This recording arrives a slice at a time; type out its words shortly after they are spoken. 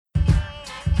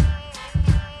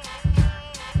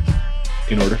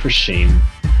In order for shame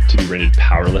to be rendered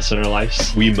powerless in our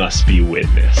lives, we must be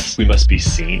witnessed. We must be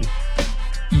seen.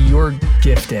 Your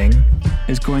gifting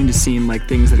is going to seem like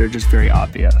things that are just very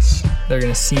obvious. They're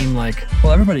going to seem like,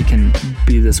 well, everybody can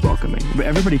be this welcoming.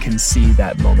 Everybody can see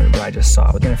that moment where I just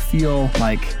saw. We're going to feel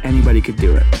like anybody could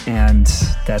do it. And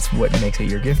that's what makes it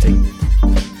your gifting.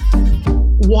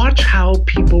 Watch how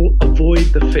people avoid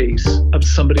the face of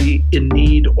somebody in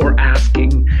need or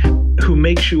asking who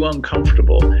makes you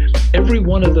uncomfortable. Every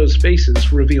one of those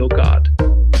faces reveal God.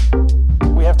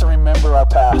 We have to remember our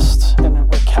past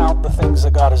and recount the things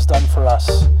that God has done for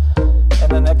us.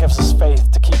 And then that gives us faith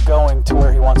to keep going to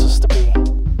where He wants us to be.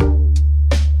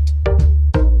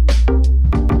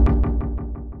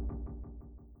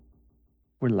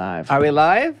 We're live. Are we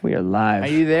live? We are live. Are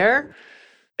you there?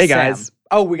 Hey, Sam. guys.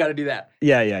 Oh, we got to do that.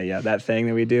 Yeah. That thing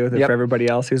that we do Yep. for everybody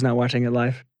else who's not watching it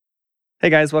live. Hey,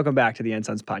 guys. Welcome back to the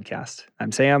Ensigns Podcast.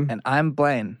 I'm Sam. And I'm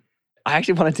Blaine. I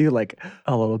actually want to do like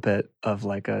a little bit of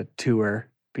like a tour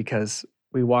because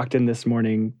we walked in this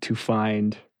morning to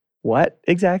find what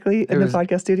exactly in the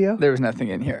podcast studio? There was nothing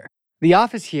in here. The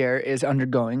office here is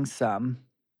undergoing some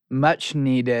much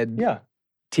needed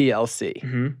TLC.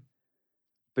 Mm-hmm.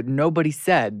 But nobody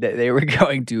said that they were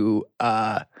going to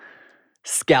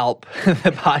scalp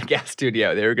the podcast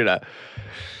studio. They were going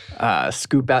to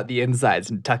scoop out the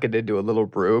insides and tuck it into a little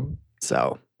room.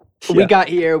 So we got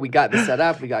here, we got this set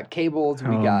up, we got cables,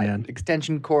 we got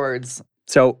extension cords.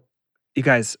 So, you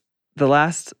guys, the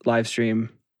last live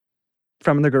stream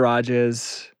from the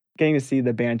garages, getting to see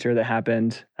the banter that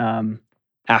happened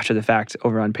after the fact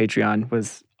over on Patreon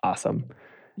was awesome.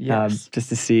 Yes. Just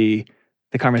to see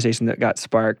the conversation that got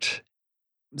sparked.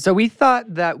 So we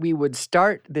thought that we would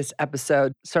start this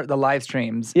episode, start the live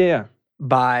streams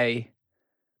by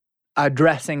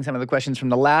addressing some of the questions from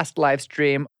the last live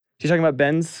stream. You're talking about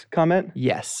Ben's comment?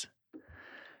 Yes.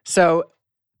 So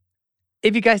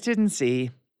if you guys didn't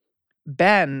see,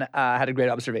 Ben had a great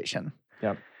observation.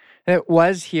 Yep. It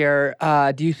was here,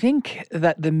 do you think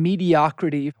that the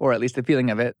mediocrity, or at least the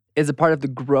feeling of it, is a part of the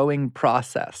growing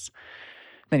process?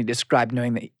 Then he described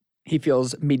knowing that he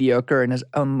feels mediocre in his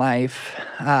own life.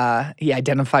 He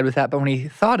identified with that, but when he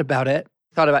thought about it,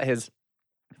 thought about his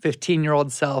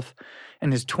 15-year-old self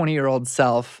and his 20-year-old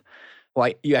self.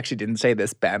 Well, you actually didn't say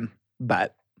this, Ben,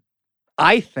 but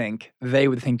I think they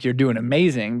would think you're doing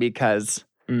amazing because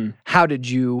how did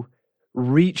you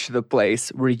reach the place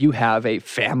where you have a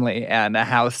family and a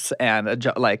house and a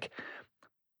job, like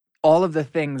all of the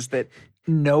things that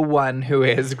no one who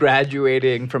is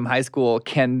graduating from high school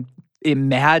can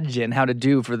imagine how to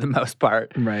do for the most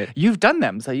part. Right. You've done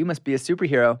them, so you must be a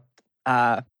superhero.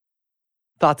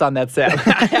 Thoughts on that, Sam?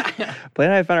 Blaine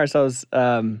and I found ourselves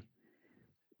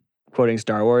quoting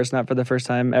Star Wars, not for the first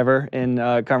time ever, in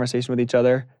conversation with each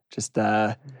other. Just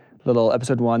little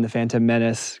episode 1, The Phantom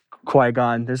Menace,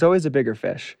 Qui-Gon. There's always a bigger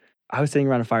fish. I was sitting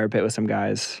around a fire pit with some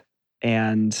guys,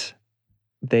 and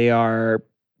they are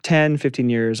 10, 15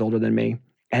 years older than me.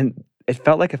 And it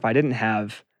felt like if I didn't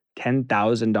have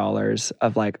 $10,000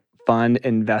 of like fun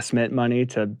investment money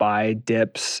to buy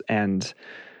dips and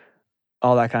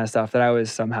all that kind of stuff, that I was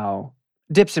somehow...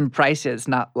 Dips and prices,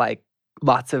 not like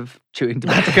lots of chewing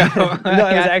tobacco. No,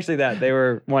 it was actually that. They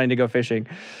were wanting to go fishing.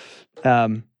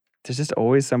 There's just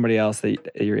always somebody else that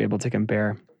you're able to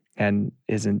compare and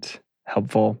isn't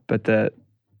helpful. But the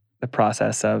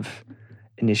process of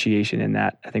initiation in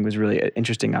that, I think, was really an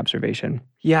interesting observation.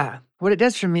 Yeah. What it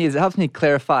does for me is it helps me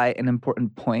clarify an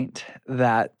important point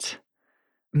that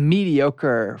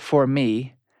mediocre for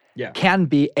me can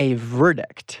be a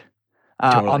verdict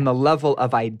on the level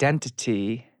of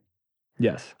identity.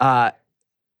 Yes.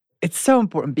 It's so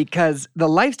important because the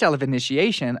lifestyle of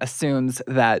initiation assumes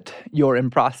that you're in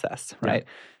process, right?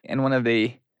 Yeah. And one of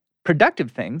the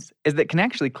productive things is that can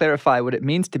actually clarify what it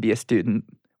means to be a student,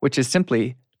 which is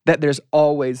simply that there's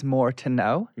always more to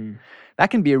know. That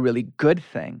can be a really good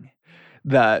thing.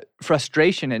 The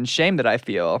frustration and shame that I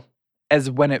feel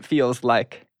is when it feels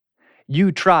like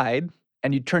you tried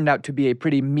and you turned out to be a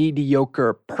pretty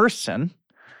mediocre person.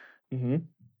 Mm-hmm.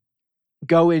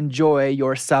 Go enjoy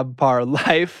your subpar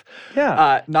life.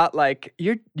 Yeah. Not like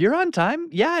you're on time.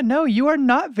 Yeah, no, you are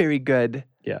not very good.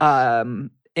 Yes.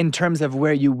 In terms of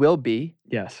where you will be.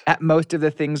 Yes. At most of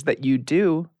the things that you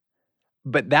do.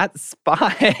 But that's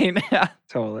fine.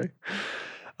 Totally.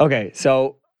 Okay,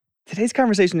 so today's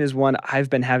conversation is one I've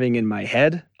been having in my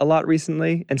head a lot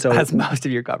recently. And so as most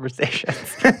of your conversations.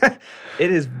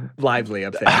 It is lively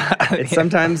up there. It's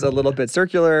sometimes a little bit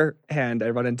circular, and I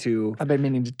run into... I've been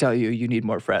meaning to tell you, you need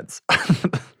more friends. Roll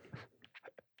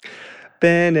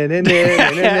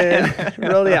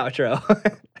the outro.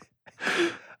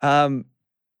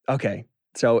 Okay,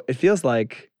 So it feels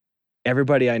like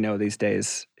everybody I know these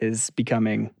days is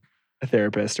becoming a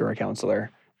therapist or a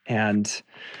counselor. And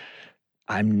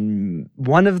I'm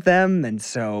one of them. And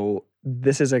so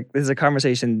this is a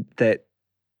conversation that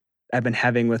I've been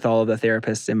having with all of the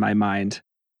therapists in my mind.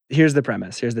 Here's the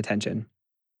premise. Here's the tension.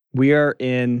 We are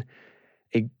in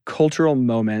a cultural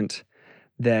moment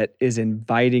that is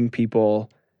inviting people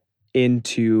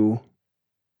into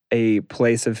a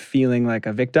place of feeling like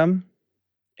a victim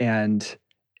and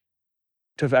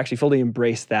to actually fully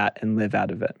embrace that and live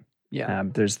out of it. Yeah.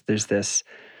 There's this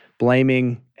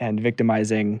blaming and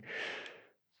victimizing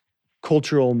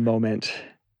cultural moment.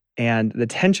 And the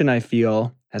tension I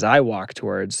feel as I walk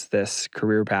towards this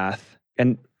career path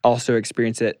and also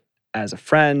experience it as a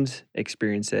friend,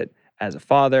 experience it as a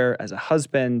father, as a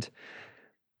husband,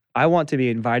 I want to be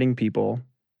inviting people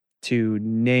to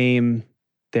name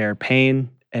their pain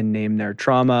and name their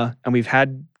trauma. And we've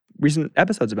had recent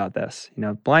episodes about this,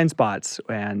 blind spots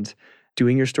and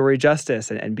doing your story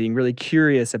justice and being really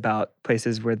curious about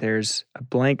places where there's a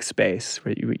blank space,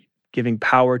 where you're giving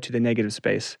power to the negative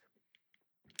space.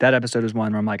 That episode is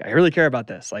one where I'm like, I really care about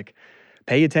this. Like,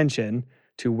 pay attention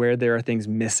to where there are things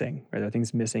missing, where there are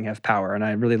things missing have power. And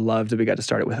I really loved that we got to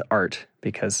start it with art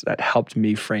because that helped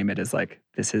me frame it as like,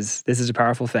 this is a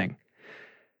powerful thing.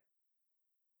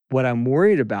 What I'm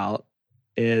worried about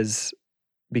is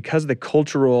because the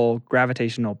cultural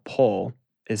gravitational pull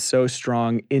is so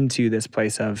strong into this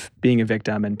place of being a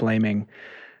victim and blaming,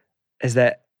 is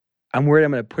that I'm worried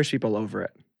I'm going to push people over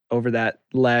it, over that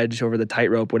ledge, over the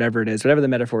tightrope, whatever it is, whatever the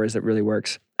metaphor is that really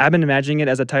works. I've been imagining it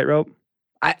as a tightrope.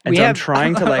 I'm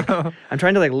trying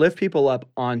to lift people up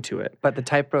onto it. But the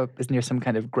tightrope is near some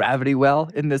kind of gravity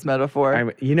well in this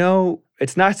metaphor.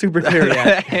 It's not super clear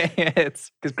yet.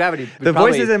 It's because gravity. The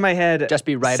voices in my head just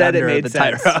be right said under it made the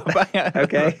sense. tightrope.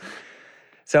 Okay.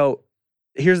 So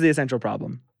here's the essential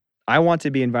problem. I want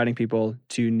to be inviting people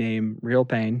to name real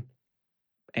pain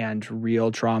and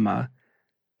real trauma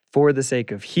for the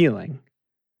sake of healing.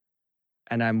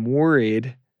 And I'm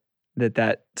worried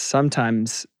that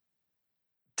sometimes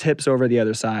tips over the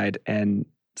other side and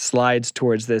slides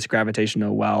towards this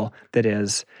gravitational well that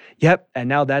is, yep, and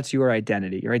now that's your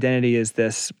identity. Your identity is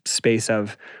this space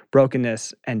of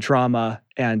brokenness and trauma,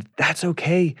 and that's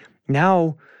okay.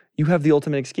 Now you have the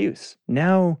ultimate excuse.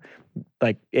 Now,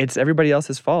 it's everybody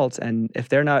else's fault, and if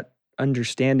they're not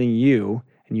understanding you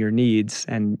and your needs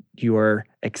and your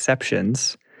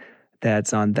exceptions,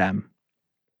 that's on them.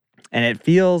 And it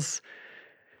feels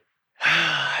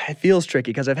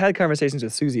tricky because I've had conversations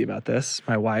with Susie about this,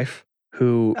 my wife,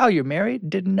 who... Oh, you're married?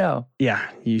 Didn't know. Yeah,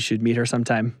 you should meet her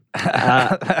sometime.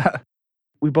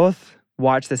 We both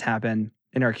watched this happen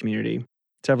in our community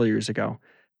several years ago.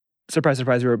 Surprise,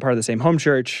 surprise, we were part of the same home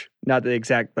church. Not the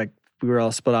exact, we were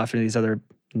all split off into these other,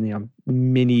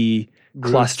 mini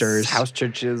Groups, clusters. House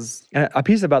churches. And a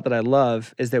piece about that I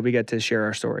love is that we get to share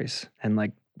our stories. And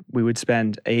we would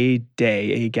spend a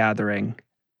day, a gathering,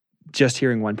 just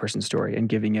hearing one person's story and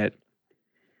giving it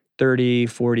 30,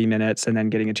 40 minutes and then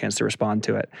getting a chance to respond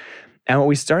to it. And what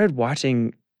we started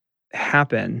watching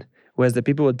happen was that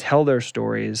people would tell their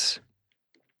stories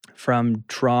from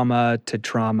trauma to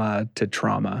trauma to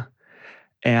trauma.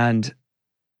 And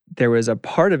there was a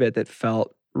part of it that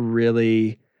felt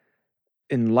really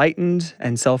enlightened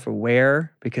and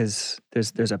self-aware because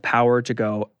there's a power to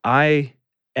go, I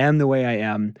am the way I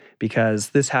am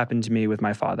because this happened to me with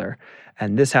my father,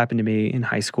 and this happened to me in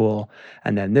high school,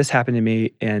 and then this happened to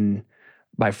me in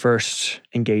my first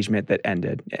engagement that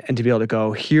ended. And to be able to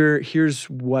go, here's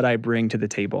what I bring to the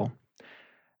table.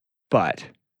 But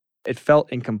it felt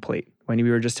incomplete when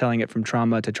we were just telling it from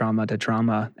trauma to trauma to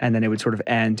trauma, and then it would sort of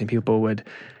end and people would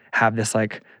have this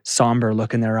somber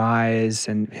look in their eyes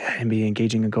and be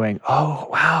engaging and going, oh,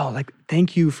 wow,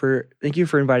 thank you for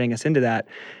inviting us into that.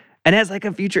 And as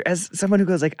as someone who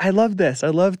goes I love this, I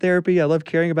love therapy, I love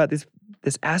caring about this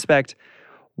aspect,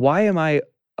 why am I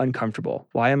uncomfortable?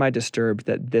 Why am I disturbed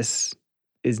that this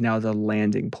is now the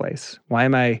landing place? Why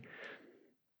am I,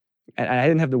 and I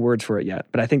didn't have the words for it yet,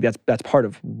 but I think that's part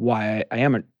of why I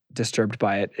am disturbed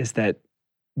by it, is that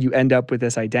you end up with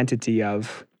this identity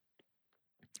of,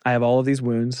 I have all of these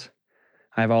wounds,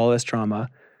 I have all of this trauma,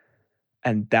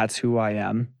 and that's who I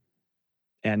am.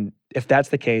 And if that's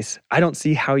the case, I don't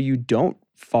see how you don't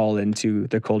fall into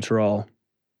the cultural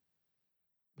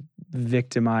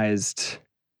victimized,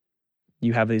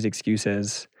 you have these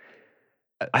excuses.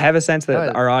 I have a sense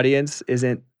that our audience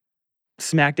isn't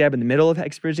smack dab in the middle of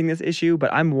experiencing this issue,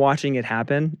 but I'm watching it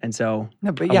happen. And so I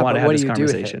want to have this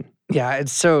conversation. Yeah,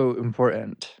 it's so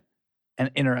important and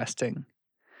interesting.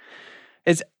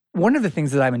 It's one of the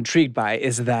things that I'm intrigued by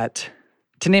is that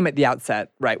to name at the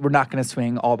outset, right, we're not going to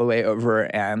swing all the way over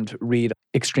and read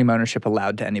extreme ownership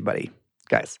allowed to anybody,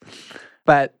 guys.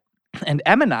 But, and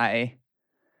Em and I,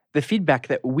 the feedback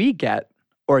that we get,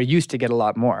 or used to get a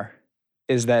lot more,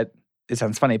 is that, it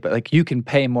sounds funny, but like you can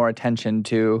pay more attention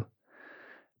to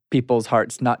people's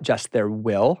hearts, not just their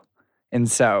will. And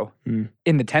so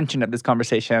in the tension of this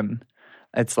conversation,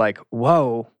 it's like,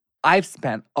 whoa, I've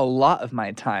spent a lot of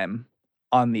my time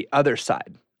on the other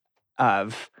side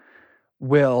of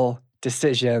will,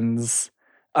 decisions,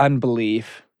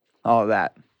 unbelief, all of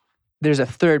that. There's a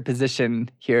third position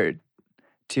here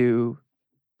to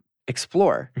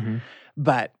explore.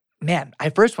 But man, I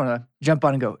first want to jump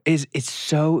on and go, it's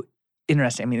so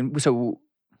interesting. I mean, so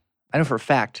I know for a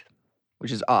fact,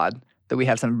 which is odd, that we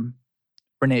have some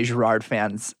René Girard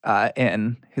fans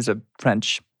who's a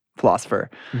French philosopher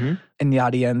in the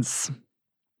audience,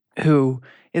 who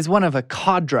is one of a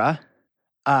cadre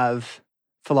of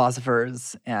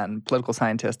philosophers and political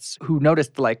scientists who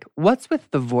noticed, like, what's with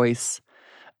the voice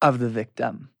of the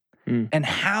victim? And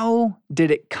how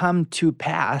did it come to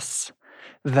pass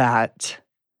that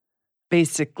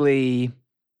basically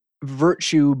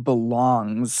virtue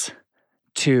belongs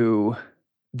to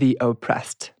the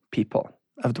oppressed people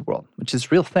of the world, which is a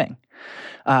real thing.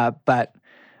 But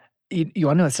you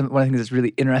want to know one of the things that's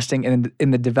really interesting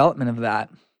in the development of that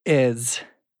is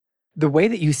the way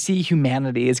that you see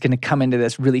humanity is going to come into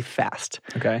this really fast.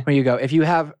 Okay. Where you go, if you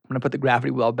have, I'm going to put the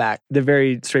gravity well back. The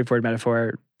very straightforward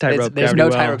metaphor, tightrope, There's gravity no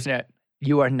well. tightropes in it.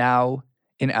 You are now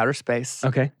in outer space.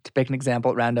 Okay. To pick an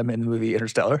example at random in the movie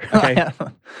Interstellar. Okay.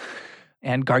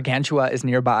 And Gargantua is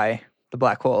nearby the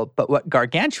black hole. But what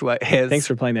Gargantua is... Thanks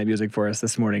for playing that music for us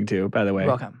this morning too, by the way.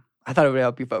 You're welcome. I thought it would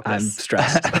help you focus. I'm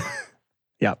stressed.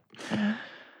 Yep.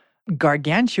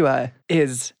 Gargantua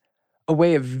is a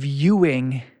way of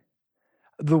viewing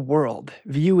the world,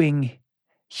 viewing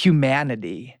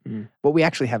humanity. What we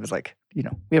actually have is like, we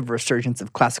have a resurgence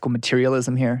of classical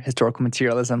materialism here, historical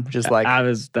materialism, which is like...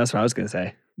 That's what I was going to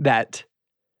say. That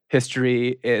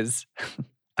history is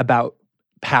about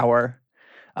power.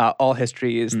 All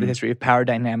history is the history of power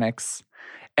dynamics.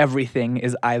 Everything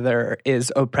is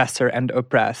oppressor and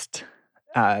oppressed.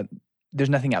 There's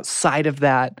nothing outside of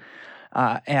that.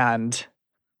 And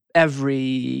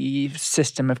every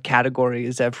system of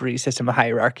categories, every system of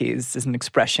hierarchies is an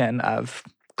expression of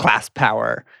class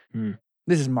power.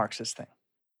 This is a Marxist thing.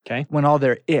 Okay. When all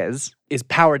there is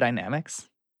power dynamics,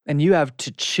 and you have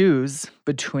to choose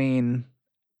between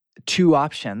two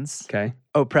options, Okay.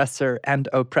 oppressor and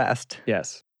oppressed.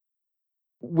 Yes.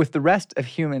 With the rest of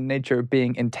human nature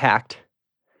being intact,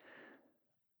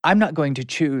 I'm not going to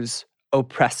choose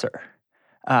oppressor.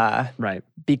 Right.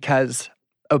 Because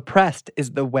oppressed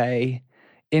is the way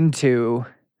into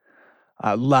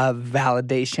love,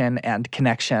 validation, and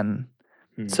connection.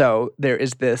 So there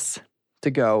is this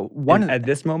to go. At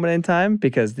this moment in time,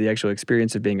 because the actual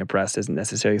experience of being oppressed isn't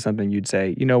necessarily something you'd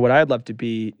say, what I'd love to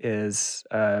be is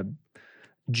a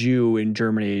Jew in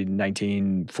Germany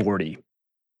 1940. I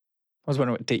was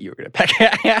wondering what date you were going to pick.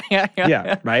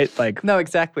 Yeah, right? Like, no,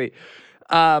 exactly.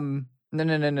 No.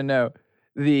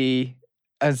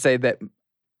 I'd say that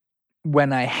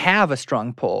when I have a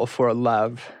strong pull for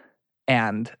love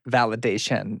and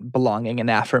validation, belonging and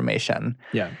affirmation,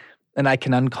 and I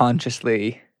can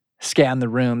unconsciously scan the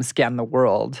room, scan the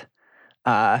world,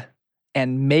 and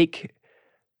make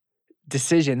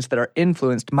decisions that are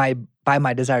influenced by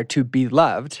my desire to be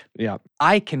loved,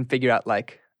 I can figure out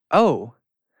like, oh,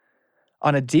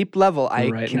 on a deep level,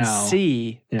 I can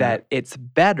see that it's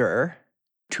better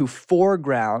to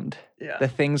foreground the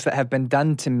things that have been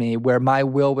done to me where my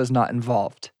will was not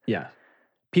involved. Yeah.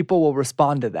 People will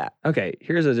respond to that. Okay,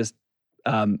 here's just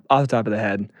off the top of the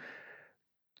head.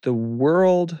 The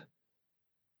world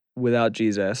without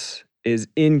Jesus is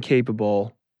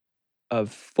incapable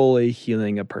of fully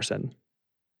healing a person.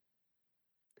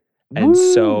 And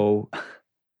so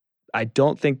I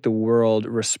don't think the world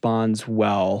responds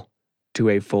well to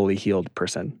a fully healed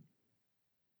person.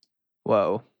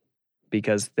 Whoa.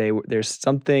 Because there's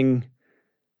something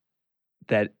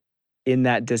that in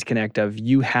that disconnect of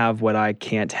you have what I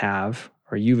can't have,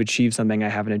 or you've achieved something I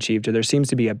haven't achieved, or there seems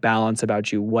to be a balance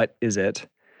about you. What is it?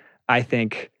 I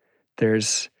think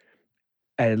there's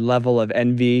a level of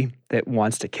envy that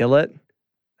wants to kill it,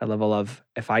 a level of,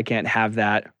 if I can't have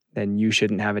that, then you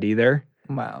shouldn't have it either.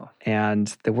 Wow.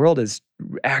 And the world is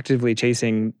actively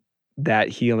chasing that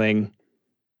healing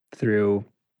through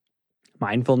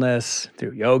mindfulness,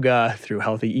 through yoga, through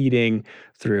healthy eating,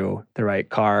 through the right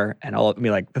car, and all of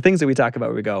like the things that we talk about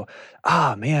where we go,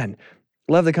 man,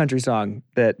 love the country song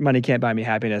that money can't buy me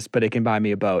happiness, but it can buy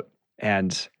me a boat.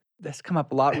 And That's come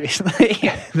up a lot recently.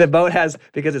 The boat has,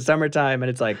 because it's summertime and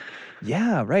it's like,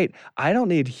 yeah, right. I don't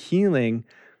need healing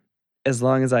as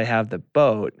long as I have the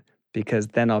boat, because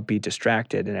then I'll be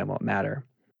distracted and it won't matter.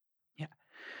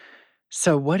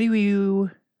 So what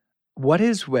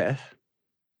is with?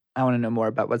 I want to know more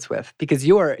about what's with, because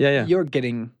you're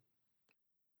getting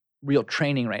real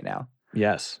training right now.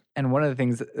 Yes. And one of the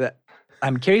things that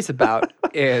I'm curious about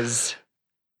is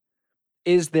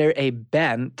there a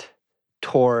bent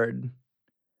toward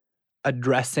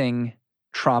addressing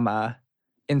trauma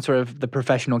in sort of the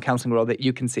professional counseling world that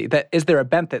you can see? That is there a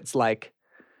bent that's like,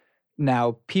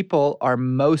 now people are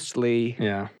mostly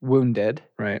wounded.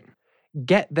 Right.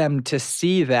 Get them to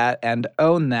see that and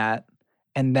own that,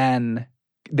 and then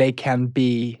they can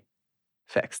be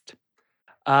fixed.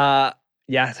 Yeah,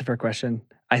 that's a fair question.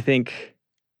 I think,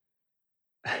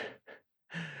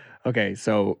 okay,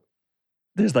 so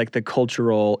there's like the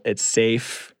cultural, it's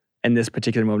safe in this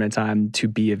particular moment in time to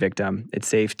be a victim. It's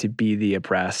safe to be the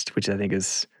oppressed, which I think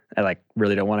is, I like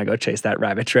really don't want to go chase that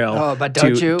rabbit trail but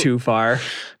don't you? Too far,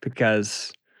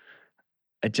 because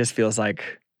it just feels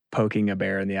like poking a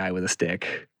bear in the eye with a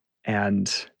stick. And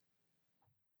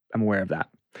I'm aware of that.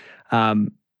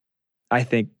 I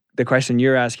think the question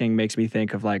you're asking makes me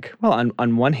think of like, well,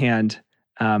 on one hand,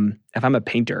 if I'm a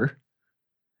painter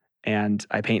and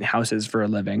I paint houses for a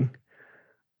living,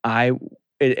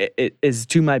 it is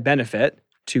to my benefit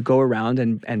to go around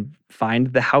and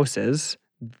find the houses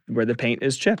where the paint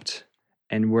is chipped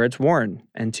and where it's worn,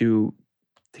 and to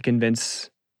convince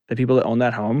the people that own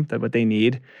that home that what they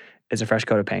need is a fresh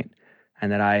coat of paint,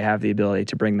 and that I have the ability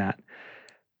to bring that.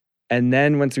 And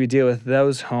then once we deal with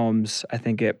those homes, I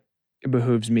think it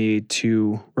behooves me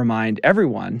to remind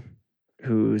everyone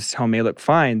whose home may look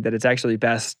fine that it's actually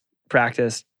best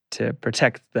practice to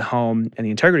protect the home and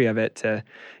the integrity of it, to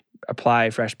apply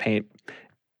fresh paint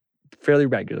fairly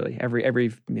regularly,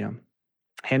 every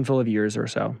handful of years or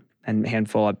so. And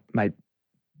handful might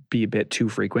be a bit too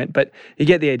frequent, but you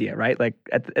get the idea, right? Like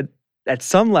at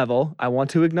some level, I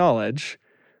want to acknowledge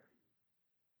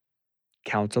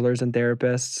counselors and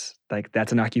therapists, like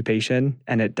that's an occupation,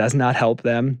 and it does not help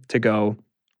them to go,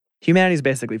 humanity's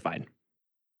basically fine.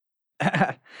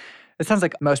 It sounds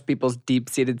like most people's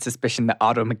deep-seated suspicion that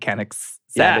auto mechanics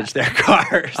savage their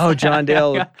cars. Oh, John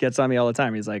Dale gets on me all the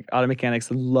time. He's like, auto mechanics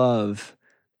love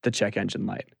the check engine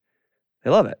light.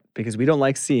 They love it because we don't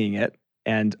like seeing it,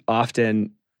 and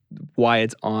often why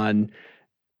it's on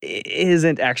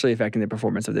isn't actually affecting the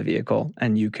performance of the vehicle,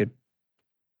 and you could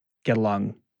get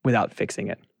along without fixing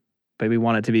it. But we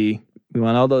want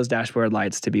all those dashboard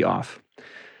lights to be off.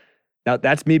 Now,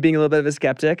 that's me being a little bit of a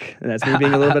skeptic, and that's me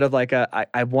being a little bit of like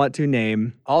I want to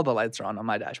name. All the lights are on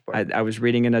my dashboard. I was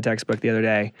reading in a textbook the other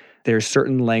day, there's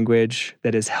certain language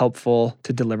that is helpful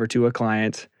to deliver to a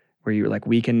client where you're like,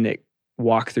 we can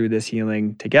walk through this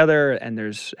healing together, and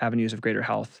there's avenues of greater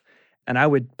health. And I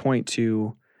would point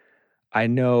to, I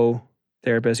know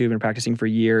therapists who've been practicing for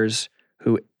years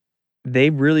who they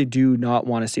really do not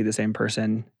want to see the same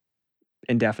person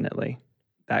indefinitely.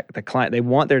 That the client, they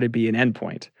want there to be an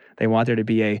endpoint. They want there to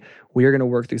be we are going to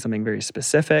work through something very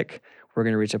specific. We're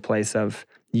going to reach a place of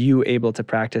you able to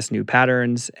practice new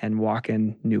patterns and walk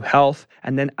in new health.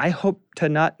 And then I hope to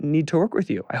not need to work with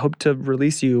you. I hope to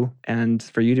release you and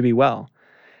for you to be well.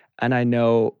 And I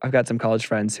know I've got some college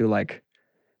friends who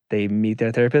they meet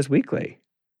their therapist weekly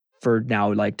for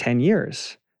now 10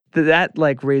 years. That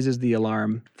raises the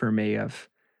alarm for me of,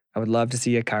 I would love to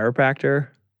see a chiropractor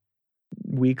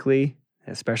weekly,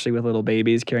 especially with little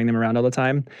babies, carrying them around all the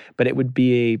time. But it would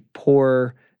be a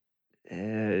poor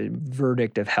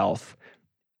verdict of health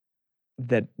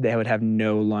that they would have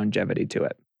no longevity to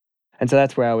it. And so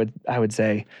that's where I would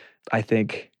say, I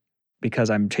think because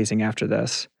I'm chasing after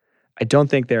this, I don't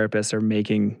think therapists are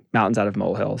making mountains out of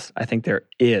molehills. I think there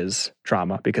is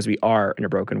trauma because we are in a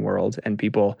broken world and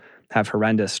people have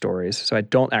horrendous stories. So I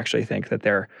don't actually think that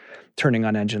they're turning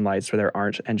on engine lights where there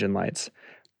aren't engine lights.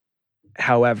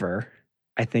 However,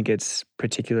 I think it's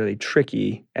particularly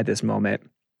tricky at this moment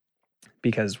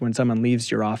because when someone leaves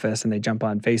your office and they jump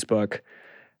on Facebook,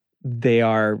 they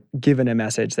are given a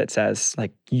message that says,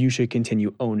 you should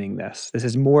continue owning this. This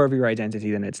is more of your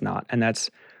identity than it's not. And that's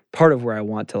part of where I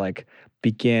want to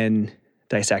begin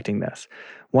dissecting this.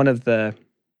 One of the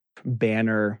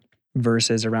banner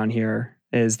verses around here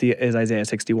is Isaiah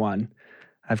 61.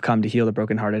 I've come to heal the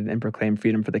brokenhearted and proclaim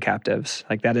freedom for the captives.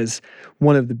 That is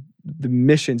one of the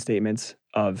mission statements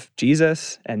of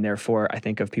Jesus, and therefore I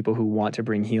think of people who want to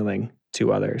bring healing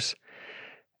to others.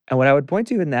 And what I would point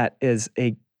to in that is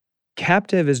a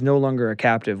captive is no longer a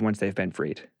captive once they've been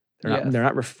freed. They're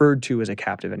not referred to as a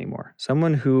captive anymore.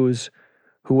 Someone who's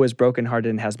who was brokenhearted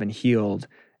and has been healed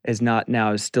is not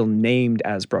now still named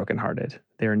as brokenhearted.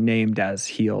 They're named as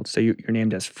healed. So you're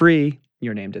named as free,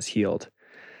 you're named as healed.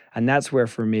 And that's where,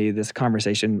 for me, this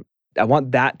conversation, I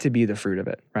want that to be the fruit of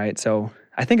it, right? So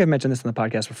I think I've mentioned this on the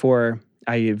podcast before.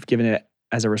 I've given it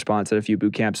as a response at a few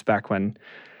boot camps back when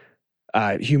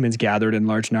humans gathered in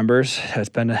large numbers. It's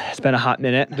been a hot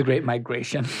minute. The Great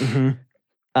Migration.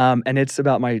 Mm-hmm. And it's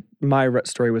about my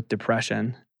story with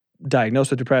depression.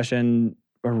 Diagnosed with depression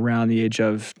around the age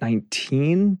of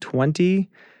 19, 20.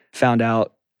 Found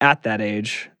out at that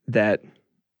age that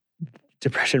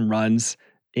depression runs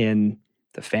in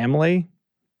the family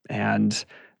and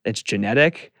it's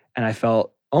genetic. And I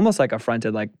felt almost like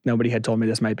affronted, like nobody had told me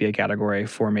this might be a category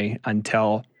for me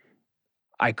until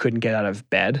I couldn't get out of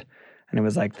bed. And it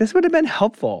was like, this would have been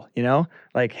helpful,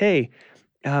 Like, hey,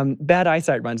 bad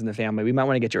eyesight runs in the family. We might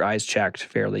want to get your eyes checked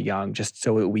fairly young just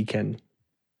so that we can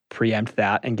preempt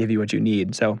that and give you what you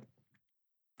need. So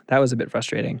that was a bit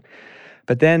frustrating.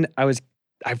 But then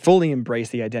I fully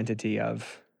embraced the identity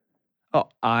of,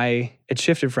 it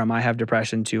shifted from I have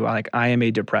depression to I am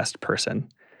a depressed person,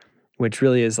 which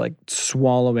really is like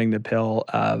swallowing the pill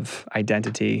of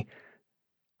identity.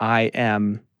 I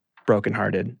am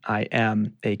brokenhearted. I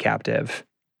am a captive,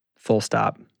 full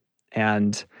stop.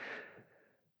 And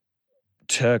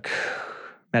took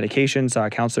medication, saw a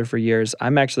counselor for years.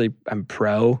 I'm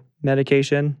pro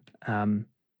medication.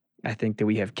 I think that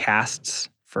we have casts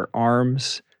for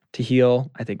arms to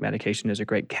heal. I think medication is a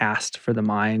great cast for the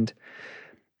mind.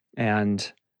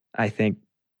 And I think,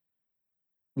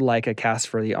 like a cast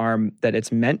for the arm, that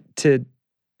it's meant to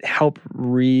help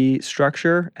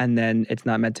restructure, and then it's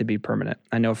not meant to be permanent.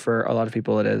 I know for a lot of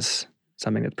people it is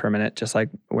something that's permanent, just like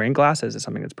wearing glasses is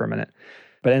something that's permanent.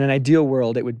 But in an ideal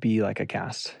world, it would be like a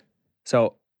cast.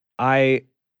 So I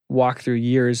walked through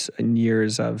years and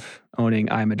years of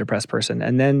owning I'm a depressed person.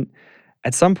 And then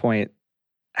at some point,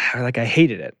 I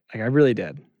hated it. I really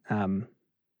did.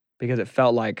 Because it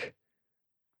felt like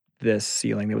this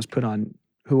ceiling that was put on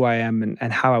who I am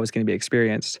and how I was going to be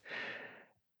experienced.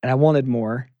 And I wanted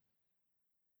more.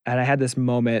 And I had this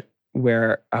moment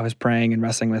where I was praying and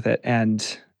wrestling with it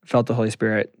and felt the Holy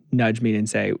Spirit nudge me and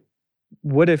say,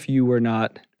 what if you were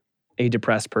not a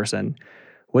depressed person?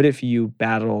 What if you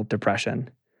battle depression?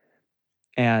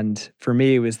 And for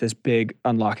me, it was this big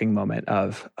unlocking moment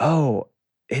of,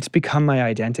 it's become my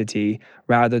identity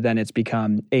rather than it's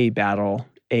become a battle,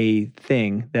 a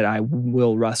thing that I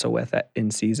will wrestle with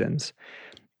in seasons.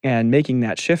 And making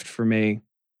that shift for me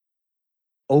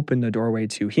opened the doorway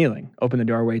to healing, opened the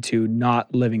doorway to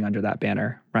not living under that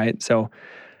banner, right? So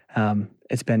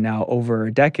it's been now over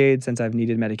a decade since I've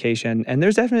needed medication. And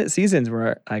there's definite seasons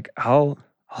where I'll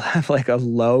have a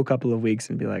low couple of weeks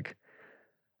and be like,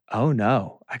 oh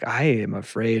no, I am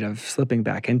afraid of slipping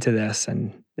back into this.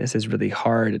 And this is really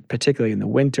hard, particularly in the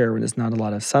winter when there's not a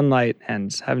lot of sunlight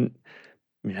and haven't,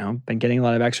 been getting a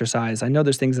lot of exercise. I know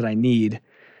there's things that I need,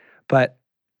 but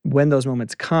when those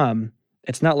moments come,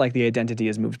 it's not like the identity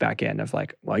is moved back in of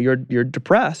you're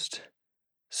depressed,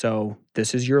 so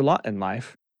this is your lot in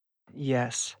life.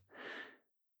 Yes.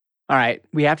 All right,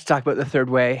 we have to talk about the third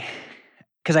way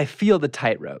because I feel the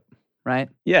tightrope, right?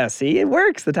 Yeah, see, it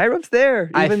works. The tightrope's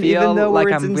there. I feel even though like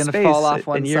words I'm in going to space, fall off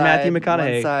one and side. You're Matthew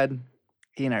McConaughey. One side.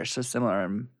 He and I are so similar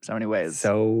in so many ways.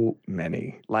 So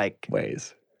many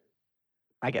ways.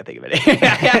 I can't think of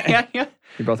it.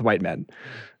 You're both white men.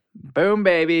 Boom,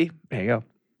 baby. There you go.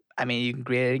 I mean, you can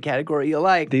create any category you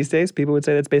like. These days, people would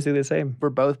say that's basically the same. We're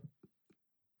both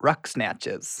ruck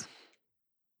snatches.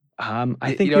 I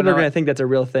think people are going to think that's a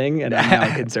real thing, and I'm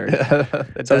now concerned.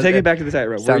 So take it back to the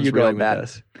tightrope. Where are you going with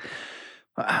this?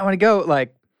 I want to go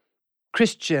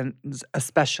Christians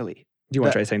especially. Do you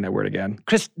want to try saying that word again?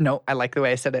 No, I like the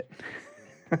way I said it.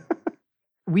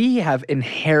 We have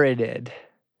inherited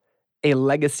a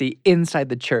legacy inside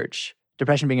the church,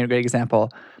 depression being a great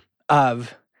example,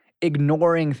 of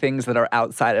ignoring things that are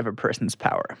outside of a person's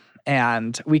power.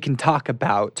 And we can talk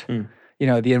about,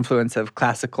 the influence of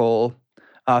classical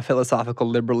philosophical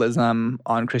liberalism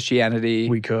on Christianity.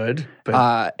 We could,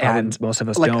 but and most of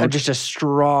us don't. Just a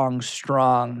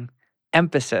strong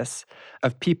emphasis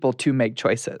of people to make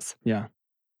choices. Yeah.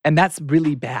 And that's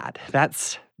really bad.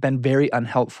 That's been very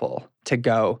unhelpful to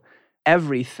go,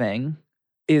 everything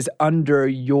is under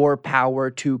your power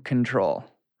to control.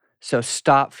 So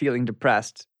stop feeling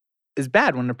depressed is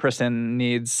bad when a person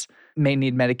may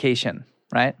need medication,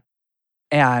 right?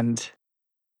 And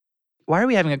why are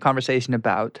we having a conversation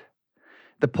about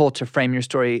the pull to frame your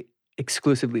story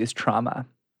exclusively as trauma?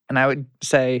 And I would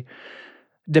say,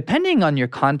 depending on your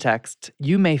context,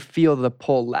 you may feel the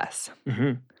pull less.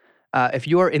 Mm-hmm. If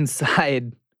you're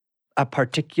inside a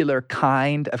particular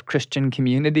kind of Christian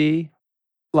community,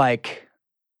 like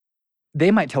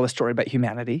they might tell a story about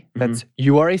humanity that's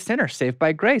you are a sinner saved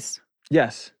by grace.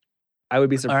 Yes. I would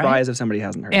be surprised if somebody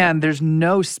hasn't heard that. And there's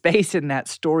no space in that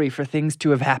story for things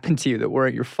to have happened to you that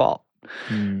weren't your fault,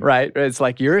 right? It's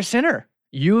like, you're a sinner.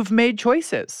 You've made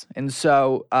choices. And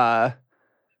so, so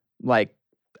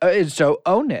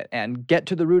own it and get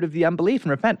to the root of the unbelief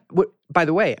and repent. By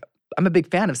the way, I'm a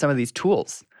big fan of some of these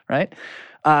tools, right?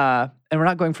 And we're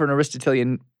not going for an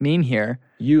Aristotelian mean here.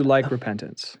 You like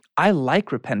repentance. I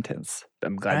like repentance.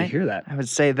 I'm glad to hear that. I would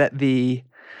say that the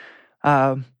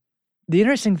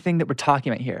interesting thing that we're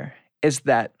talking about here is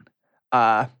that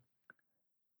high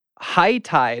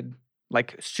tide,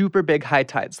 like super big high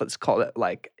tides, let's call it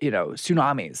like,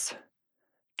 tsunamis,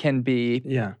 can be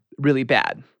really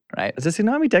bad, right? Is a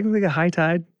tsunami technically a high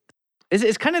tide?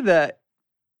 It's kind of the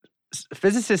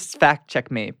physicists fact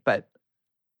check me, but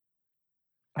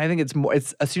I think a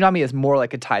tsunami is more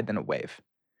like a tide than a wave.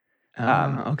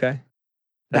 Okay.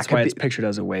 That's why it's pictured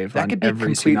as a wave on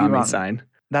every tsunami sign.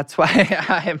 That's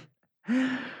why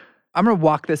I'm going to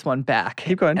walk this one back.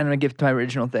 Keep going. And I'm going to give it to my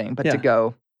original thing, but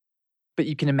but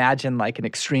you can imagine like an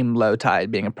extreme low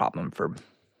tide being a problem for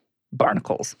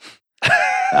barnacles.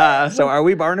 So are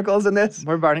we barnacles in this?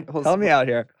 We're barnacles. Help me out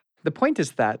here. The point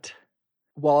is that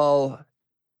while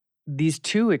these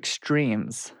two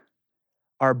extremes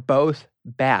are both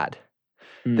bad,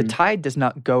 the tide does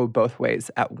not go both ways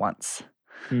at once,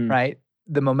 right?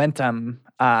 The momentum,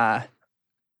 a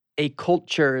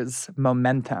culture's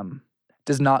momentum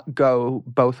does not go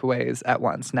both ways at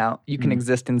once. Now, you can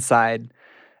exist inside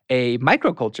a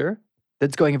microculture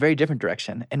that's going a very different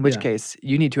direction, in which case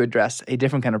you need to address a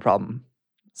different kind of problem.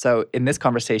 So in this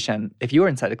conversation, if you are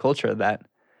inside a culture that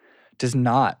does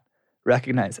not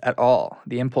recognize at all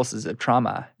the impulses of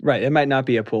trauma. Right. It might not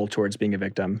be a pull towards being a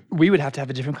victim. We would have to have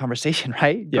a different conversation,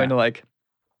 right? Going to like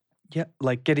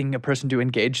getting a person to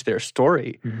engage their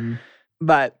story.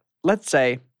 But let's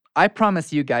say I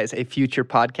promise you guys a future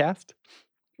podcast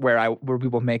where we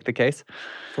will make the case.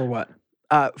 For what?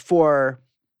 For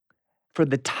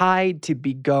the tide to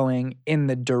be going in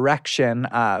the direction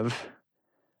of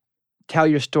tell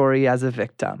your story as a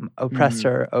victim,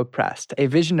 oppressor, oppressed, a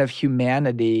vision of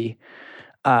humanity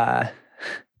that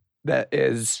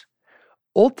is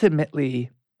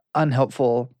ultimately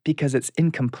unhelpful because it's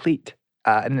incomplete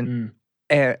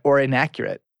or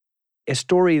inaccurate. A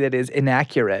story that is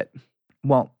inaccurate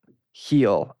won't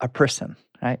heal a person,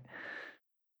 right?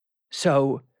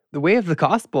 So the way of the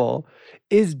gospel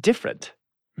is different.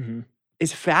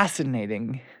 It's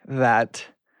fascinating that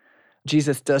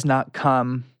Jesus does not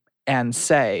come and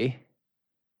say,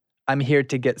 I'm here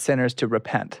to get sinners to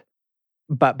repent.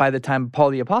 But by the time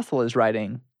Paul the Apostle is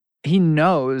writing, he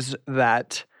knows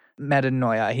that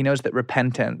metanoia, he knows that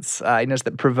repentance, he knows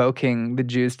that provoking the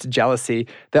Jews to jealousy,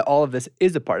 that all of this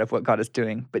is a part of what God is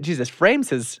doing. But Jesus frames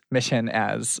his mission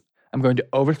as, I'm going to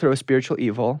overthrow spiritual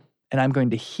evil and I'm going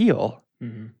to heal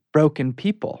broken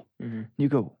people. You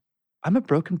go, I'm a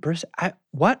broken person?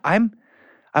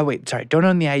 Don't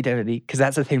own the identity, because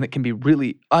that's a thing that can be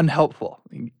really unhelpful.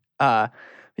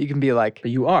 You can be like,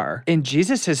 but you are. In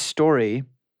Jesus' story,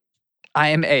 I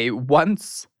am a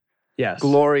once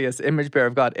glorious image bearer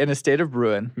of God in a state of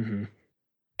ruin.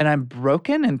 And I'm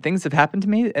broken and things have happened to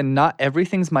me and not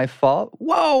everything's my fault.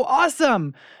 Whoa,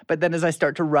 awesome. But then as I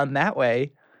start to run that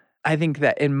way, I think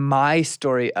that in my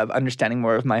story of understanding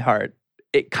more of my heart,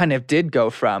 it kind of did go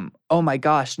from, oh my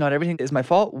gosh, not everything is my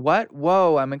fault. What?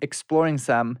 Whoa, I'm exploring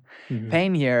some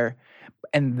pain here.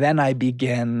 And then I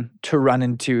begin to run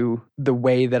into the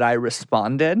way that I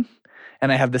responded.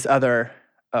 And I have this other,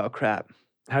 oh crap.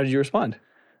 How did you respond?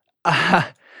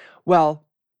 Well,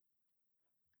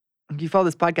 if you follow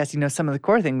this podcast, you know some of the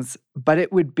core things, but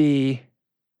it would be,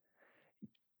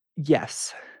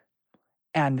 yes.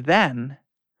 And then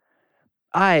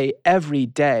I, every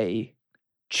day,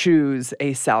 choose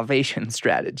a salvation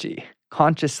strategy,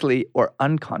 consciously or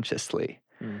unconsciously.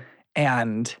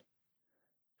 And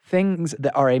things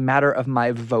that are a matter of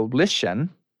my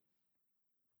volition,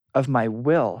 of my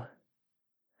will,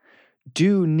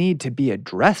 do need to be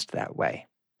addressed that way.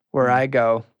 Where I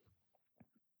go,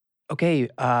 okay,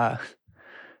 but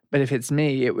if it's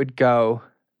me, it would go,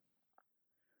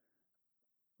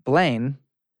 Blaine,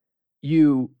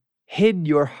 you hid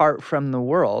your heart from the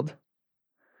world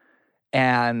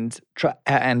and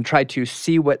try to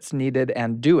see what's needed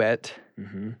and do it.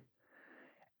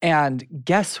 And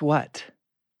guess what?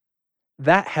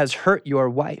 That has hurt your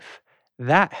wife.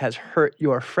 That has hurt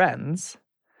your friends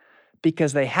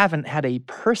because they haven't had a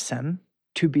person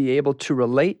to be able to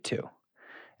relate to.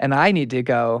 And I need to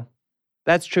go,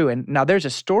 That's true. And now there's a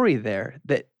story there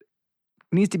that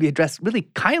needs to be addressed really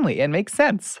kindly and makes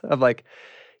sense of like,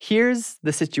 here's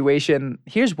the situation,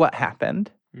 here's what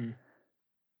happened.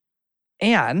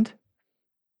 And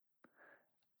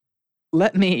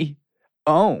let me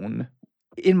own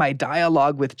in my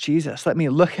dialogue with Jesus, let me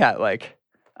look at like,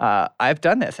 I've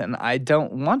done this and I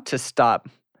don't want to stop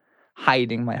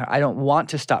hiding my heart. I don't want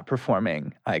to stop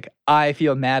performing. Like, I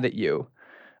feel mad at you.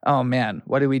 Oh man,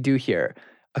 what do we do here?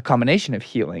 A combination of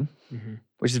healing,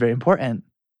 which is very important,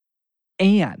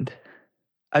 and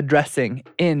addressing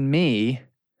in me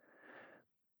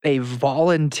a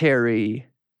voluntary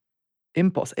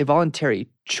impulse, a voluntary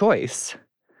choice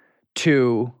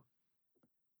to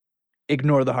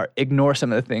ignore the heart, ignore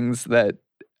some of the things that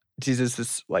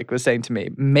Jesus was saying to me,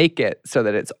 make it so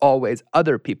that it's always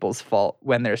other people's fault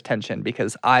when there's tension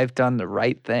because I've done the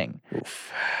right thing.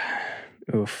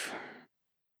 Oof.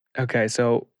 Okay,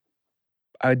 so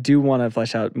I do want to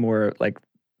flesh out more like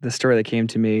the story that came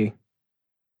to me.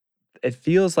 It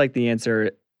feels like the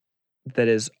answer that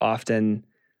is often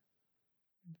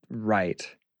right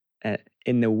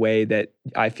in the way that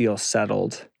I feel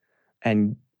settled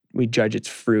and we judge its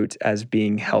fruit as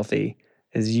being healthy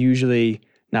is usually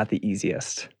not the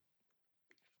easiest.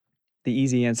 The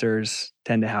easy answers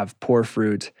tend to have poor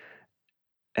fruit.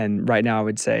 And right now I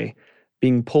would say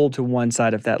being pulled to one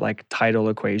side of that like tidal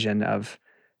equation of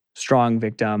strong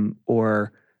victim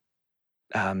or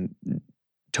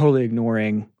totally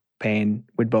ignoring pain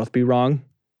would both be wrong.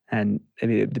 And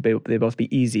they both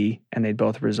be easy and they'd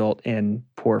both result in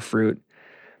poor fruit.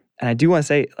 And I do want to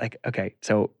say like, okay,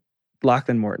 so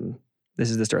Lachlan Morton, this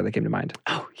is the story that came to mind.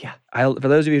 Oh, yeah. For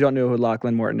those of you who don't know who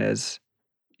Lachlan Morton is,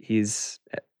 he's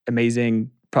amazing,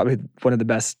 probably one of the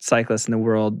best cyclists in the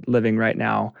world living right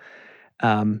now.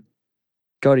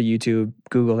 Go to YouTube,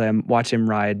 Google him, watch him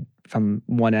ride from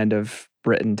one end of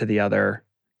Britain to the other,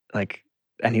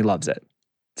 and he loves it.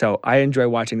 So I enjoy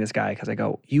watching this guy because I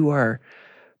go, you're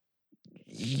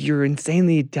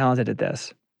insanely talented at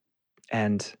this,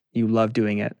 and you love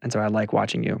doing it, and so I like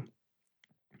watching you.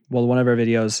 Well, one of our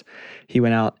videos, he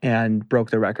went out and broke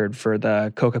the record for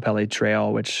the Kokopelli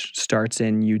Trail, which starts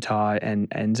in Utah and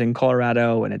ends in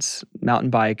Colorado, and it's mountain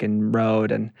bike and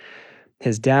road. And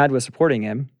his dad was supporting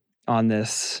him on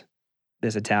this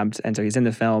attempt, and so he's in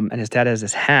the film. And his dad has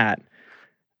this hat.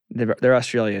 They're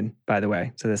Australian, by the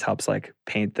way, so this helps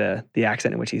paint the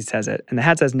accent in which he says it. And the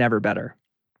hat says "Never better,"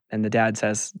 and the dad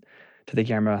says to the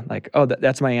camera, "Oh,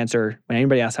 that's my answer when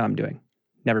anybody asks how I'm doing.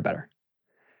 Never better."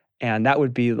 And that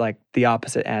would be the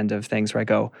opposite end of things where I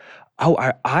go, oh,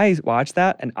 I watched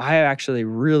that and I actually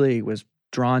really was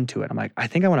drawn to it. I'm like, I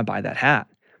think I want to buy that hat.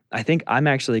 I think I'm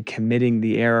actually committing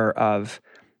the error of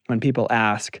when people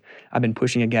ask, I've been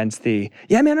pushing against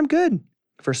yeah, man, I'm good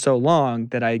for so long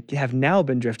that I have now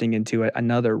been drifting into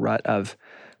another rut of,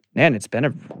 man, it's been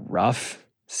a rough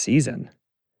season.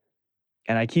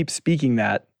 And I keep speaking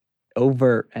that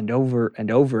over and over and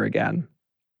over again.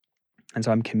 And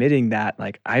so I'm committing that,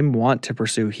 I want to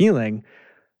pursue healing,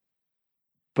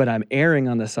 but I'm erring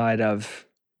on the side of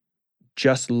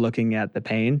just looking at the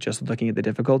pain, just looking at the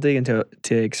difficulty, and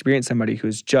to experience somebody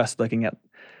who's just looking at,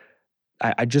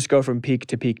 I just go from peak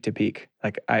to peak to peak.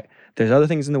 There's other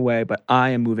things in the way, but I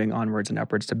am moving onwards and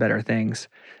upwards to better things.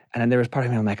 And then there was part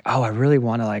of me, I'm like, oh, I really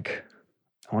want to I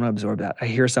want to absorb that. I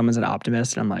hear someone's an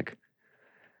optimist, and I'm like,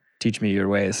 teach me your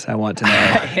ways. I want to know.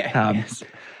 Yes.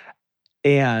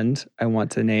 And I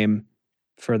want to name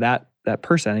for that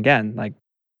person, again,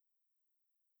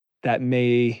 that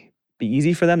may be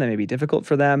easy for them, that may be difficult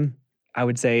for them. I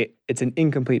would say it's an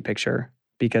incomplete picture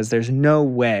because there's no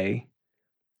way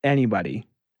anybody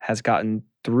has gotten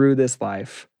through this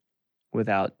life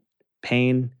without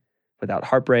pain, without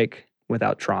heartbreak,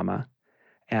 without trauma.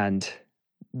 And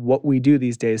what we do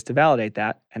these days to validate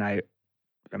that, and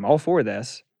I'm all for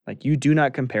this, you do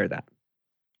not compare that.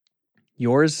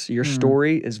 Your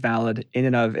story is valid in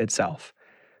and of itself.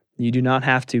 You do not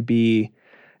have to be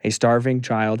a starving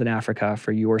child in Africa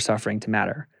for your suffering to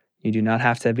matter. You do not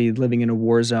have to be living in a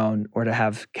war zone or to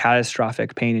have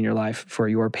catastrophic pain in your life for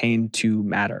your pain to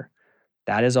matter.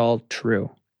 That is all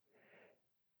true.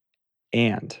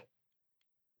 And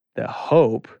the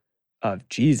hope of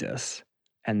Jesus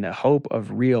and the hope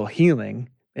of real healing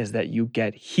is that you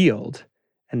get healed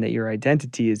and that your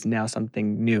identity is now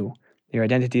something new. Your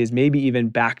identity is maybe even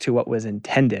back to what was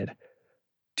intended,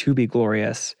 to be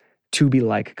glorious, to be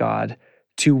like God,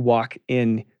 to walk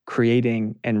in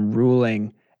creating and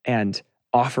ruling and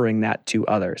offering that to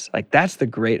others. That's the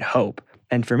great hope.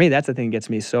 And for me, that's the thing that gets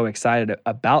me so excited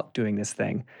about doing this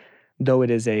thing. Though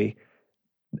it is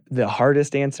the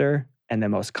hardest answer and the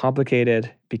most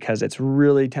complicated because it's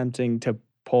really tempting to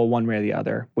pull one way or the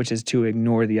other, which is to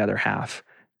ignore the other half.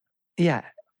 Yeah.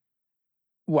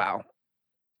 Wow.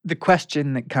 The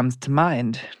question that comes to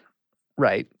mind,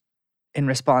 right, in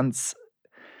response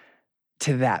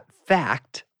to that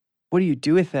fact, what do you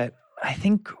do with it? I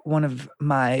think one of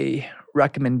my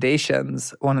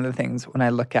recommendations, one of the things when I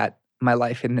look at my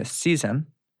life in this season,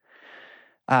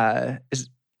 is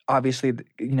obviously,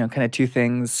 kind of two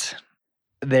things.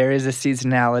 There is a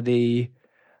seasonality.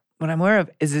 What I'm aware of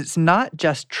is it's not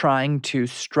just trying to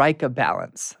strike a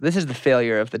balance. This is the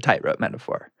failure of the tightrope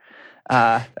metaphor.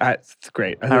 That's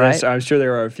great. All right. I'm sure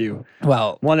there are a few.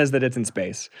 Well, One is that it's in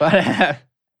space. but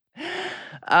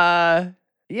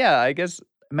I guess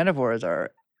metaphors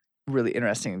are really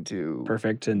interesting to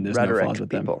Perfect, and there's rhetoric no flaws with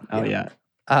people. them. Oh, yeah.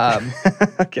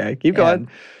 Okay, keep and going.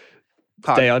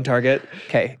 Stay on target.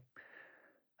 Okay.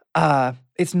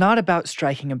 It's not about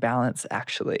striking a balance,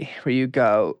 actually, where you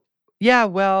go, yeah,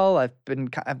 well, I've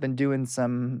been doing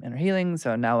some inner healing,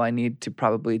 so now I need to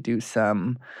probably do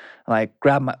some, like,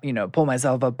 grab my, pull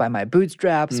myself up by my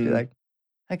bootstraps. Be like,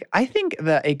 I think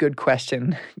that a good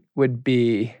question would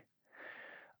be,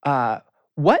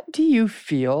 what do you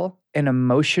feel an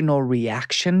emotional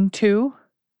reaction to?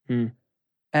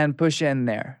 And push in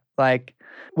there. Like,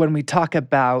 when we talk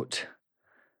about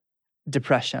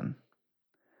depression,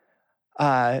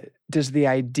 does the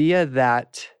idea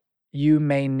that you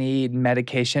may need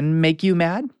medication make you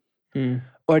mad?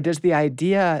 Or does the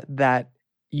idea that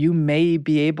you may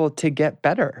be able to get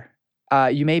better,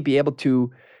 you may be able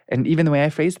to, and even the way I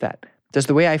phrase that, does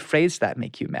the way I phrase that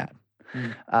make you mad?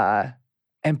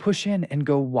 And push in and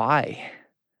go, why?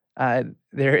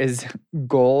 There is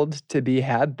gold to be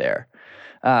had there.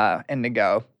 And to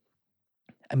go,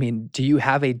 I mean, do you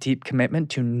have a deep commitment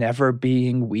to never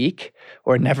being weak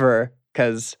or never,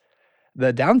 because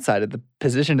the downside of the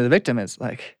position of the victim is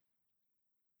like,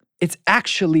 it's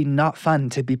actually not fun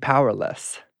to be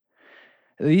powerless.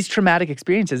 These traumatic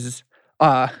experiences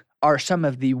are some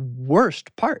of the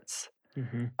worst parts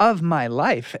of my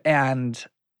life. And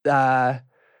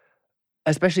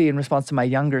especially in response to my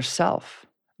younger self,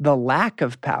 the lack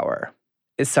of power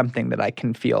is something that I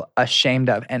can feel ashamed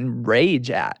of and rage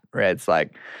at, right? It's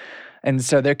like, and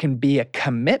so there can be a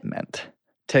commitment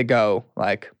to go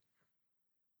like,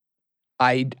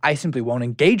 I simply won't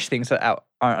engage things that are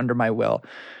under my will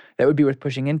that would be worth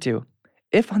pushing into.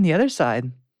 If on the other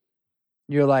side,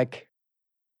 you're like,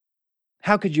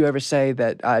 how could you ever say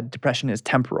that depression is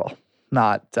temporal,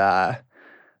 not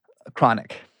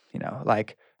chronic?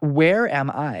 Like, where am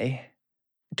I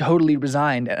totally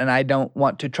resigned and I don't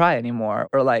want to try anymore?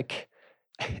 Or like,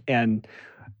 and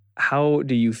how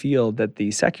do you feel that the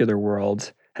secular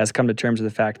world has come to terms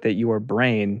with the fact that your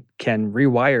brain can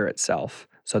rewire itself?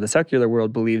 So the secular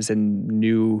world believes in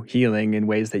new healing in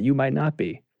ways that you might not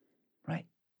be. Right.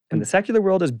 And the secular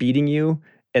world is beating you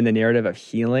in the narrative of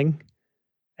healing,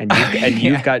 and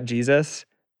you've got Jesus,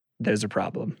 there's a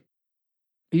problem.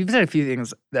 You've said a few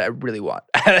things that I really want.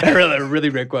 I really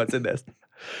big quotes in this.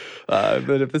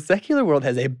 But if the secular world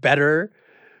has a better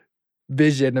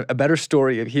vision, a better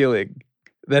story of healing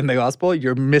than the gospel,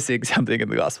 you're missing something in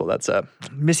the gospel. That's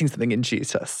missing something in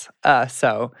Jesus.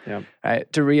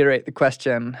 Right, to reiterate the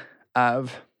question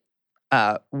of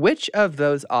which of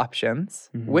those options,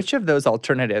 which of those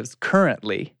alternatives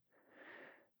currently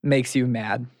makes you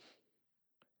mad?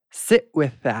 Sit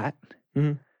with that.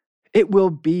 It will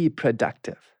be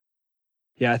productive.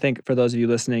 Yeah, I think for those of you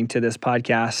listening to this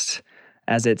podcast,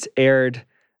 as it's aired,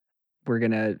 we're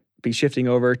going to be shifting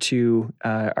over to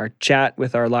our chat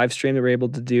with our live stream that we're able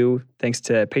to do thanks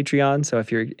to Patreon. So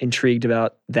if you're intrigued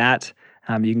about that,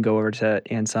 you can go over to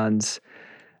Ansons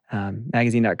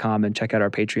magazine.com and check out our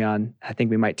Patreon. I think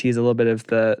we might tease a little bit of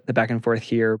the back and forth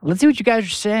here. Let's see what you guys are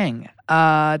saying.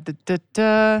 All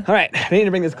right, I need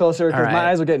to bring this closer because my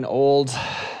eyes are getting old.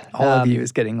 All of you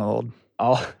is getting old.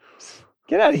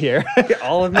 Get out of here.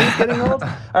 All of me is getting old? All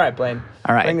right, Blaine.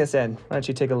 All right. Bring this in. Why don't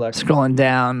you take a look? Scrolling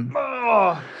down.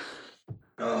 Oh,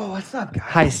 what's up, guys?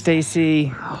 Hi,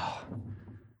 Stacy.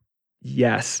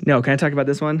 Yes. No, can I talk about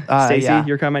this one? Stacy, yeah.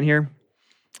 Your comment here.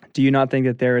 Do you not think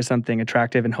that there is something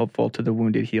attractive and hopeful to the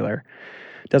wounded healer?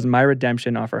 Does my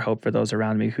redemption offer hope for those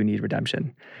around me who need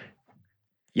redemption?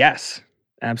 Yes,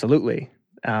 absolutely.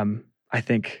 I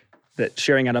think that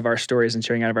sharing out of our stories and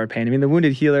sharing out of our pain. I mean, the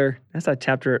wounded healer, that's a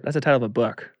chapter, that's a title of a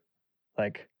book.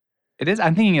 Like, it is.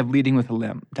 I'm thinking of Leading with a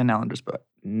Limp, Dan Allender's book.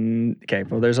 Okay,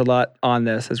 well, there's a lot on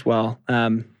this as well.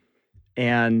 And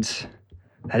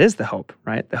that is the hope,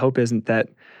 right? The hope isn't that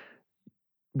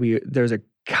there's a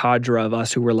cadre of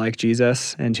us who were like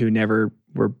Jesus and who never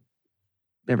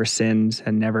sinned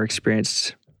and never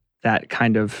experienced that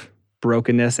kind of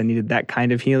brokenness and needed that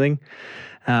kind of healing.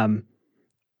 And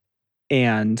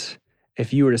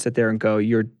if you were to sit there and go,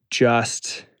 you're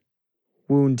just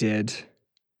wounded,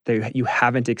 that you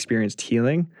haven't experienced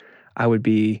healing, I would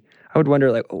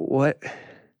wonder, like, what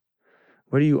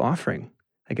are you offering?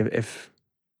 Like, if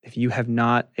you have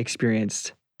not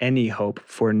experienced any hope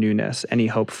for newness, any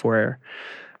hope for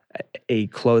a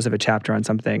close of a chapter on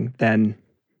something, then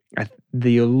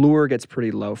the allure gets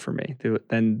pretty low for me.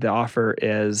 Then the offer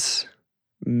is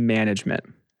management.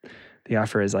 The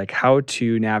offer is like how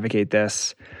to navigate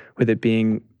this with it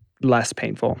being less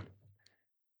painful.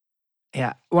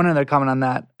 Yeah. One other comment on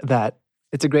that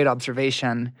it's a great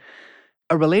observation.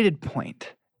 A related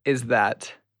point is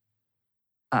that,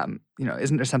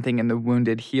 isn't there something in the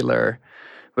wounded healer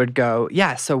would go,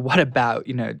 yeah, so what about,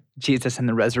 Jesus and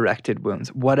the resurrected wounds?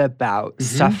 What about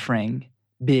suffering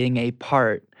being a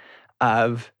part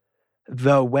of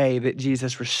the way that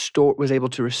Jesus was able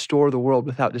to restore the world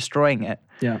without destroying it?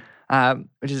 Yeah.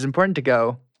 Which is important to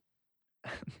go,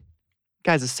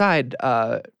 guys aside,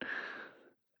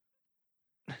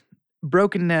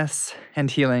 brokenness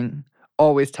and healing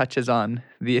always touches on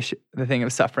the issue, the thing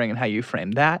of suffering and how you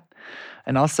frame that.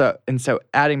 And so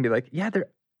adding, be like, yeah,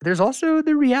 there's also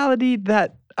the reality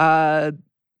that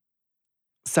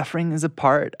suffering is a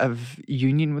part of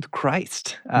union with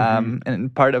Christ,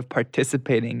 and part of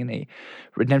participating in a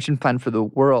redemption plan for the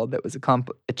world that was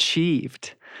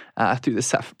achieved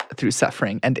through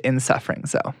suffering and in suffering.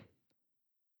 So,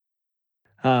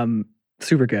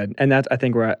 super good. And that's, I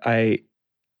think, where I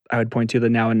would point to the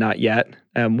now and not yet.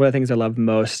 One of the things I love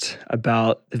most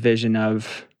about the vision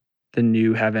of the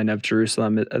new heaven of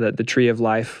Jerusalem, the tree of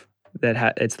life,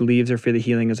 that its leaves are for the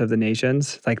healings of the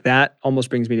nations. Like, that almost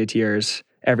brings me to tears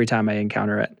every time I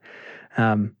encounter it,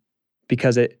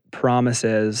 because it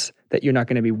promises that you're not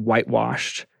going to be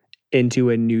whitewashed into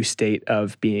a new state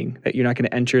of being, that you're not going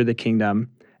to enter the kingdom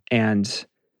and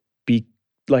be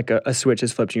like a switch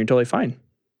is flipped and you're totally fine.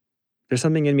 There's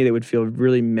something in me that would feel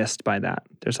really missed by that.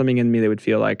 There's something in me that would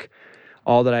feel like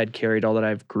all that I'd carried, all that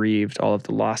I've grieved, all of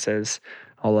the losses,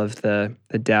 all of the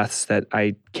deaths that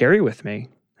I carry with me.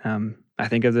 I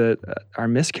think of our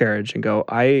miscarriage and go,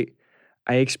 I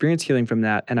experience healing from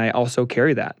that, and I also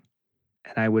carry that.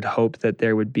 And I would hope that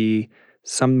there would be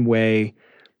some way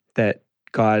that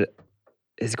God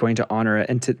is going to honor it.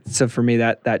 And so for me,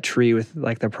 that tree with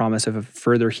like the promise of a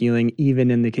further healing,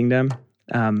 even in the kingdom,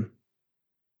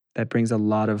 that brings a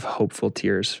lot of hopeful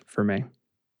tears for me.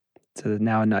 To the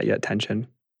now and not yet tension.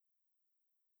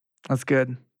 That's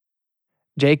good.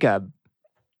 Jacob.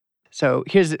 So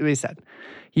here's what he said.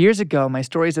 Years ago, my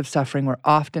stories of suffering were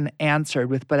often answered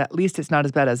with, but at least it's not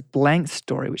as bad as blank's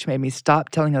story, which made me stop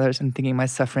telling others and thinking my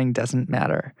suffering doesn't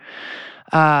matter.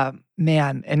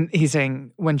 Man, and he's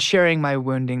saying, when sharing my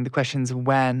wounding, the questions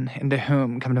when and to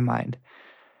whom come to mind.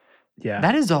 Yeah.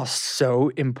 That is all so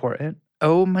important.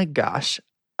 Oh my gosh.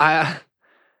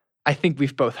 I think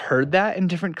we've both heard that in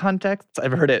different contexts.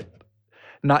 I've heard it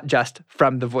not just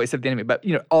from the voice of the enemy, but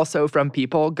also from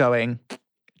people going,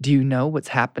 do you know what's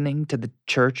happening to the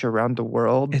church around the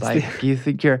world? Do you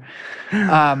think you're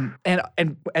and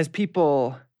as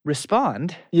people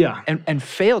respond, and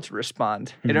fail to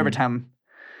respond, it over time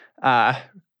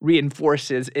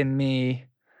reinforces in me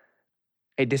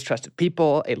a distrust of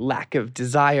people, a lack of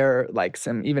desire, like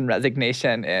some even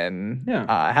resignation in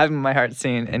having my heart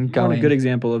seen and going. A good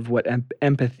example of what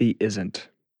empathy isn't.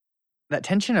 That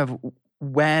tension of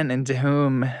when and to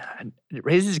whom, it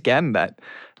raises again that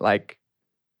like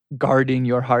guarding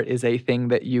your heart is a thing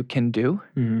that you can do.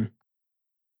 Mm-hmm.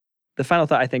 The final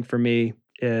thought I think for me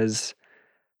is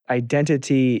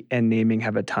identity and naming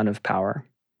have a ton of power.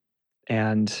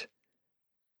 And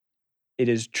it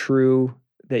is true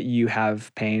that you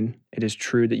have pain. It is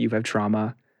true that you have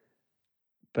trauma.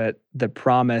 But the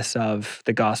promise of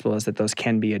the gospel is that those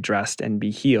can be addressed and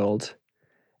be healed.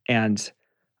 And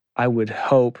I would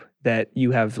hope that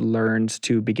you have learned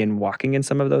to begin walking in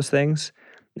some of those things.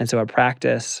 And so a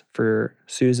practice for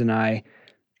Susan and I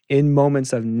in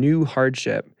moments of new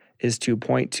hardship is to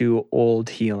point to old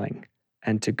healing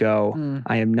and to go,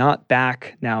 I am not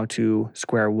back now to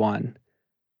square one.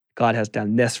 God has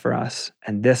done this for us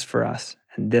and this for us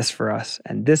and this for us,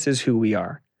 and this is who we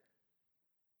are.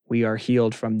 We are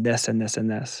healed from this and this and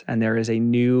this, and there is a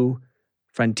new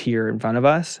frontier in front of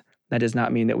us. That does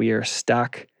not mean that we are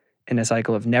stuck in a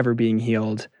cycle of never being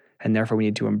healed, and therefore we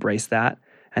need to embrace that.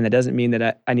 And that doesn't mean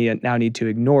that I need to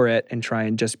ignore it and try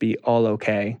and just be all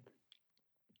okay,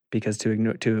 because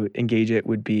to engage it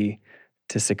would be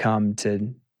to succumb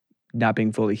to not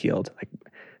being fully healed. Like,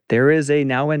 there is a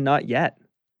now and not yet,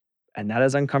 and that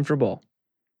is uncomfortable.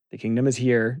 The kingdom is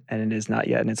here and it is not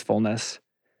yet in its fullness.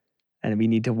 And we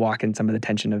need to walk in some of the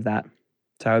tension of that.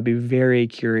 So I would be very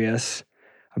curious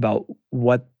about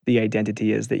what the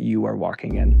identity is that you are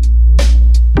walking in.